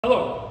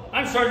Hello,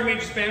 I'm Sergeant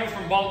Major Spano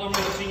from Baldwin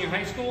JROTC Senior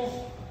High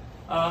School.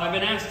 I've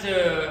been asked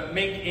to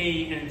make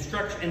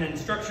an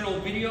instructional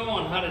video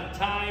on how to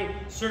tie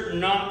certain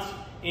knots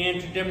and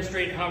to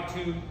demonstrate how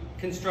to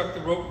construct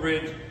the rope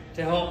bridge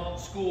to help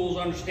schools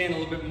understand a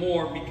little bit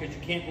more, because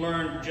you can't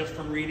learn just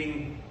from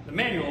reading the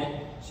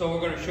manual. So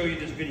we're going to show you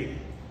this video.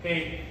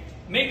 Okay,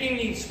 making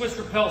the Swiss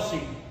rappel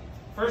seat.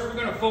 First, we're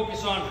going to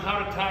focus on how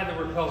to tie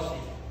the rappel seat.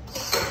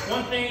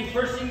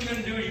 First thing you're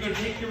going to do is you're going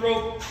to take your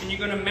rope and you're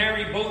going to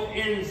marry both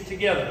ends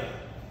together.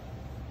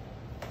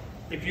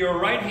 If you're a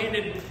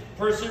right-handed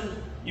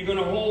person, you're going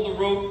to hold the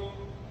rope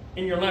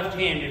in your left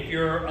hand. If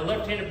you're a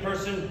left-handed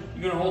person,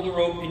 you're going to hold the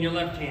rope in your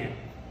left hand.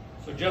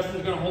 So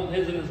Justin's going to hold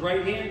his in his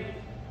right hand,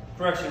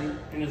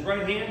 in his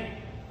right hand,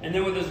 and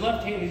then with his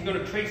left hand, he's going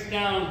to trace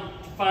down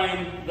to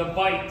find the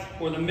bite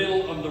or the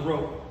middle of the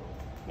rope.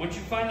 Once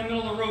you find the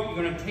middle of the rope,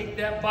 you're going to take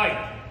that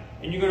bite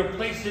and you're going to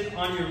place it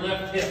on your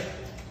left hip.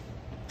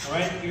 All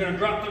right, you're going to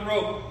drop the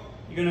rope.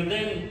 You're going to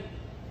then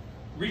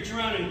reach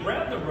around and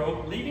grab the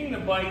rope, leaving the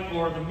bite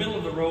or the middle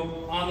of the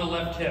rope on the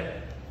left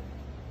hip.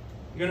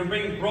 You're going to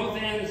bring both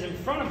ends in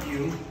front of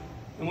you,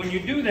 and when you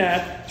do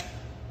that,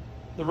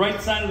 the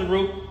right side of the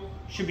rope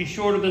should be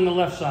shorter than the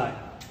left side.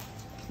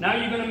 Now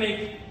you're going to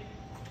make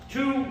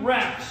two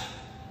wraps.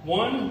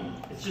 One,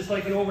 it's just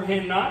like an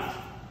overhand knot,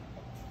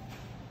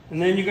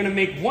 and then you're going to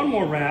make one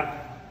more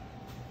wrap.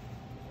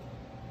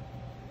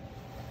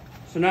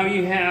 So now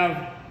you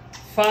have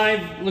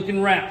 5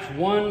 looking wraps.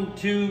 1,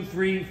 2,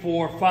 3,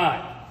 4,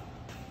 5.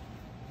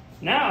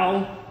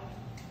 Now,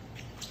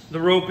 the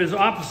rope is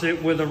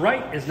opposite, where the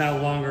right is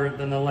now longer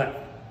than the left.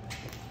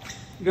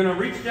 You're going to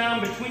reach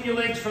down between your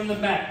legs from the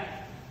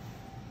back.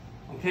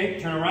 Okay,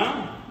 turn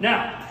around.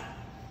 Now,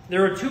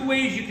 there are 2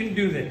 ways you can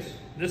do this.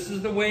 This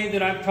is the way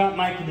that I've taught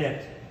my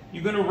cadets.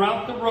 You're going to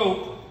route the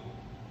rope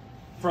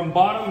from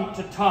bottom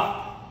to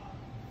top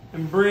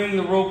and bring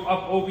the rope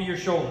up over your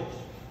shoulders.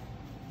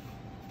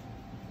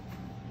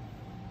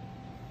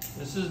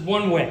 This is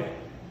one way.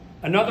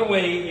 Another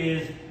way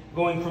is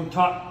going from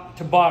top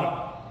to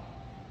bottom.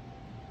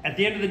 At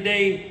the end of the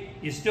day,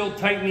 you're still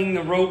tightening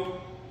the rope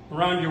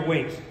around your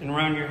waist and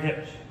around your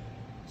hips.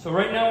 So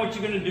right now what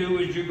you're going to do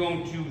is you're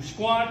going to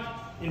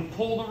squat and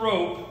pull the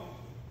rope.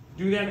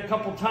 Do that a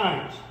couple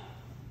times.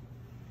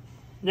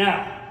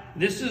 Now,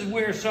 this is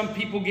where some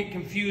people get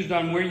confused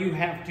on where you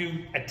have to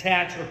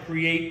attach or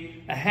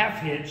create a half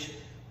hitch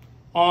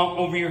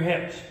over your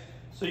hips.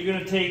 So you're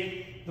going to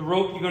take the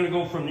rope, you're going to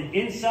go from the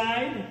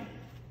inside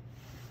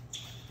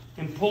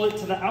and pull it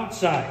to the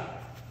outside,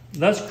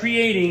 thus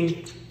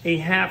creating a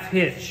half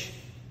hitch.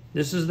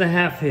 This is the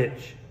half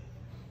hitch.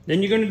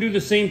 Then you're going to do the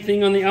same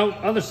thing on the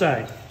other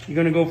side. You're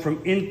going to go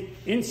from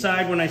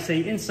inside. When I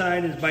say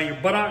inside, is by your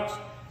buttocks,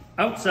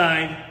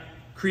 outside,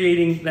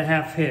 creating the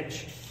half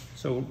hitch.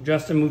 So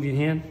Justin, move your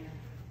hand.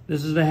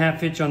 This is the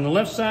half hitch on the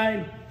left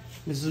side.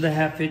 This is the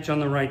half hitch on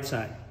the right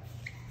side.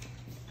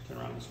 Turn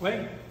around this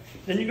way.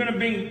 Then you're going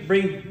to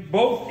bring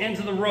both ends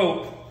of the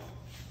rope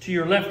to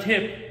your left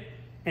hip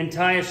and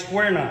tie a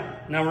square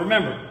knot. Now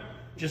remember,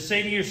 just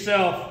say to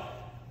yourself,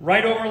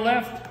 right over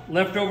left,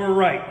 left over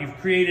right. You've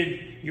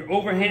created your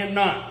overhand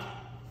knot.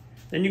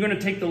 Then you're going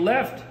to take the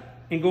left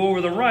and go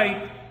over the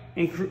right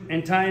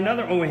and tie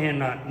another overhand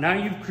knot. Now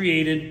you've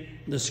created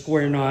the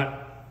square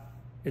knot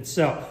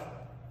itself.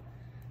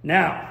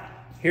 Now,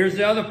 here's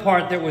the other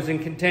part that was in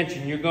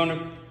contention. You're going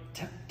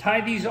to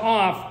tie these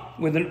off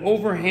with an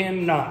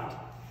overhand knot.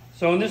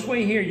 So in this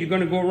way here, you're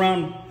going to go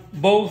around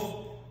both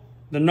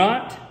the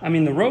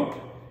rope,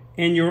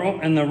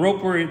 and the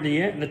rope or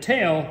the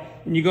tail,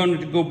 and you're going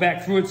to go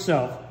back through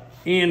itself.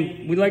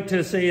 And we like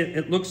to say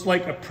it looks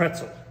like a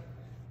pretzel.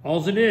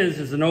 All it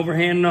is an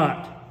overhand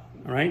knot.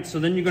 All right, so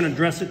then you're going to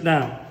dress it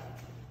down.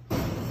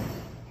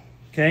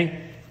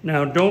 Okay,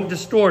 now don't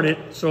distort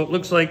it so it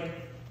looks like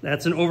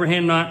that's an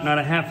overhand knot, not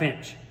a half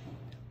inch.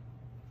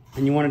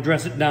 And you want to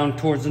dress it down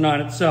towards the knot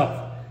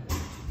itself.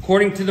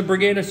 According to the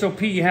Brigade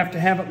SOP, you have to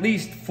have at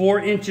least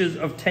 4 inches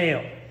of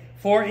tail.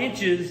 4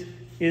 inches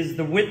is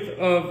the width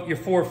of your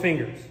 4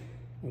 fingers,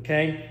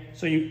 okay?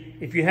 So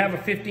if you have a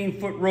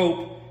 15-foot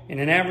rope in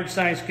an average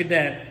size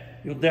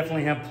cadet, you'll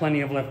definitely have plenty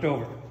of left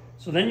over.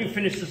 So then you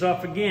finish this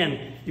off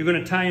again. You're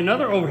going to tie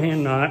another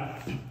overhand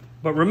knot,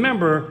 but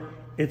remember,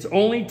 it's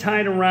only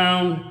tied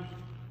around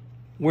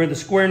where the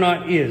square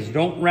knot is.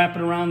 Don't wrap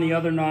it around the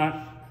other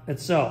knot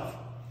itself.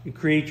 You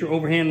create your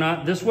overhand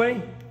knot this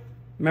way.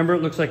 Remember,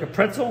 it looks like a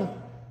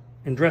pretzel,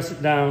 and dress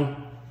it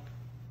down.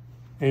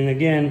 And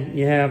again,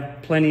 you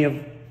have plenty of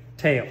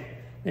tail.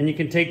 Then you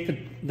can take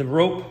the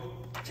rope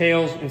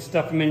tails and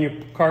stuff them in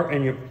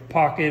your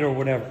pocket or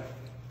whatever,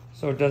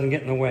 so it doesn't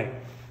get in the way.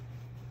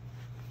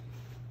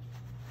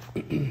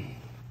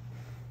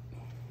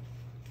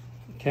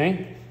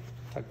 Okay,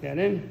 tuck that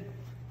in.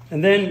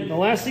 And then the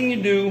last thing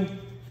you do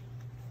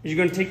is you're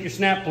going to take your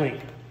snap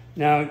link.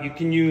 Now, you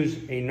can use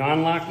a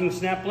non-locking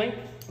snap link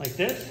like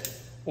this,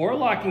 or a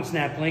locking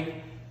snap link.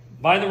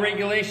 By the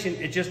regulation,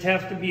 it just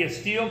has to be a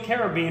steel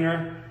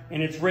carabiner,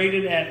 and it's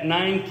rated at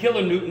 9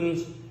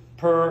 kilonewtons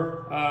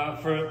for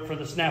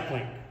the snap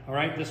link. all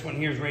right? This one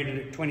here is rated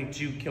at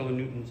 22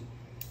 kilonewtons,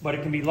 but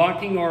it can be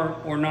locking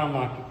or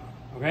non-locking,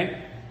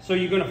 okay? So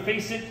you're gonna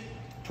face it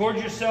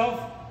towards yourself,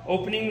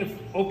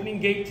 opening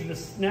gate to the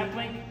snap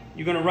link.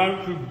 You're gonna run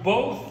it through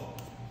both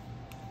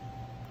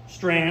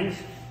strands,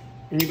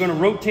 and you're gonna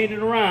rotate it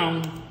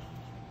around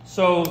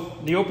so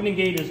the opening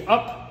gate is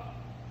up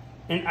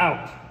and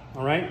out,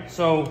 all right?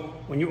 So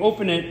when you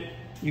open it,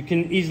 you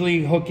can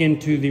easily hook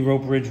into the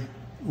rope bridge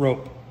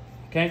rope,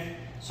 okay?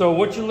 So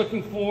what you're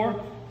looking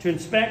for to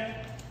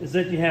inspect is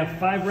that you have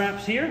 5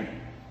 wraps here,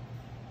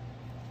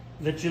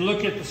 that you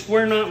look at the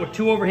square knot with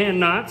 2 overhand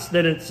knots,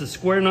 that it's a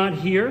square knot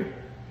here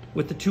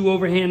with the 2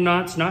 overhand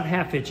knots, not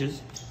half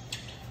hitches.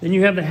 Then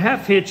you have the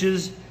half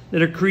hitches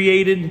that are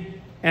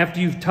created after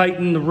you've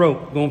tightened the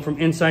rope, going from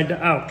inside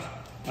to out,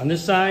 on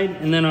this side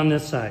and then on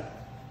this side.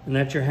 And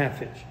that's your half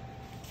hitch.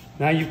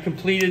 Now you've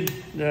completed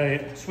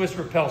the Swiss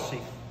Rappel seat.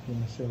 You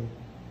want to show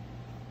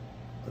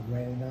a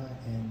granny knot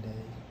and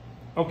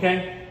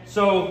Okay,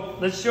 so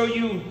let's show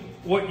you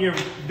what you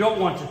don't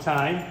want to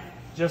tie,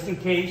 just in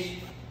case.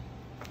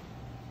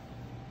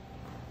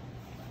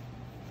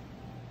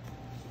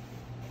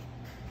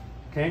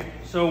 Okay,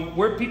 so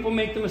where people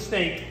make the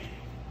mistake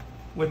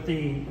with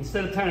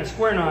instead of tying a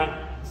square knot,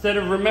 instead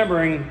of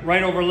remembering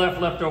right over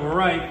left, left over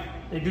right,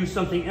 they do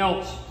something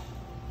else,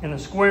 and the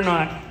square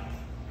knot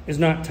is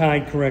not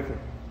tied correctly.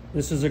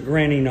 This is a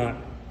granny knot.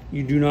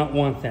 You do not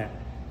want that.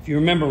 If you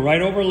remember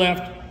right over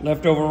left,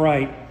 left over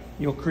right,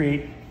 you'll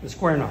create the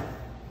square knot.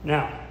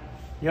 Now,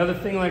 the other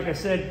thing, like I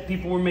said,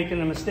 people were making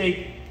the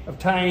mistake of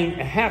tying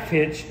a half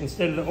hitch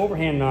instead of the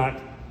overhand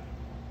knot.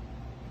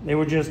 They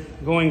were just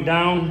going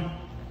down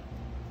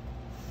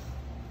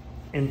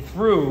and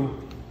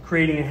through,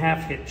 creating a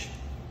half hitch.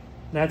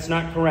 That's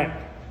not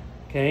correct,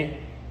 okay?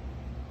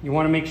 You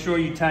want to make sure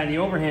you tie the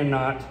overhand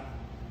knot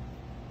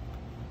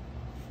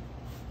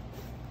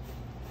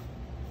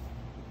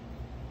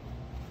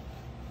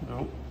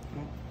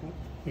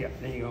yeah,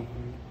 there you go. You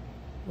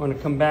want to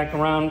come back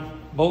around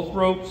both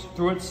ropes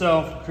through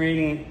itself,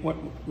 creating what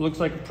looks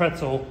like a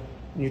pretzel,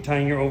 and you're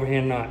tying your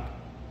overhand knot.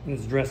 And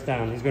it's dressed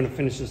down. He's going to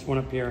finish this one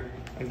up here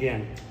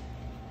again.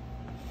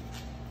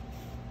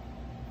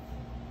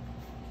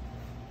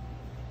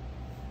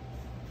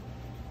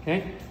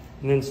 Okay?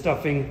 And then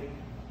stuffing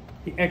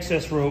the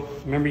excess rope.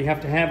 Remember, you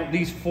have to have at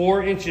least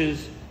 4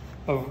 inches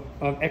of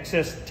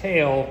excess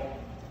tail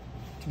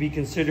to be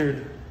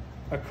considered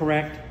a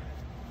correct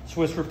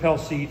Swiss Rappel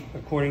seat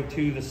according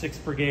to the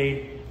 6th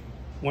Brigade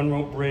 1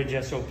 rope bridge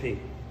SOP.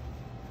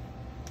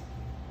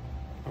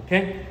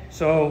 Okay,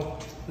 so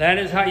that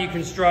is how you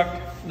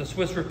construct the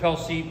Swiss Rappel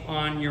seat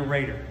on your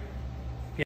Raider.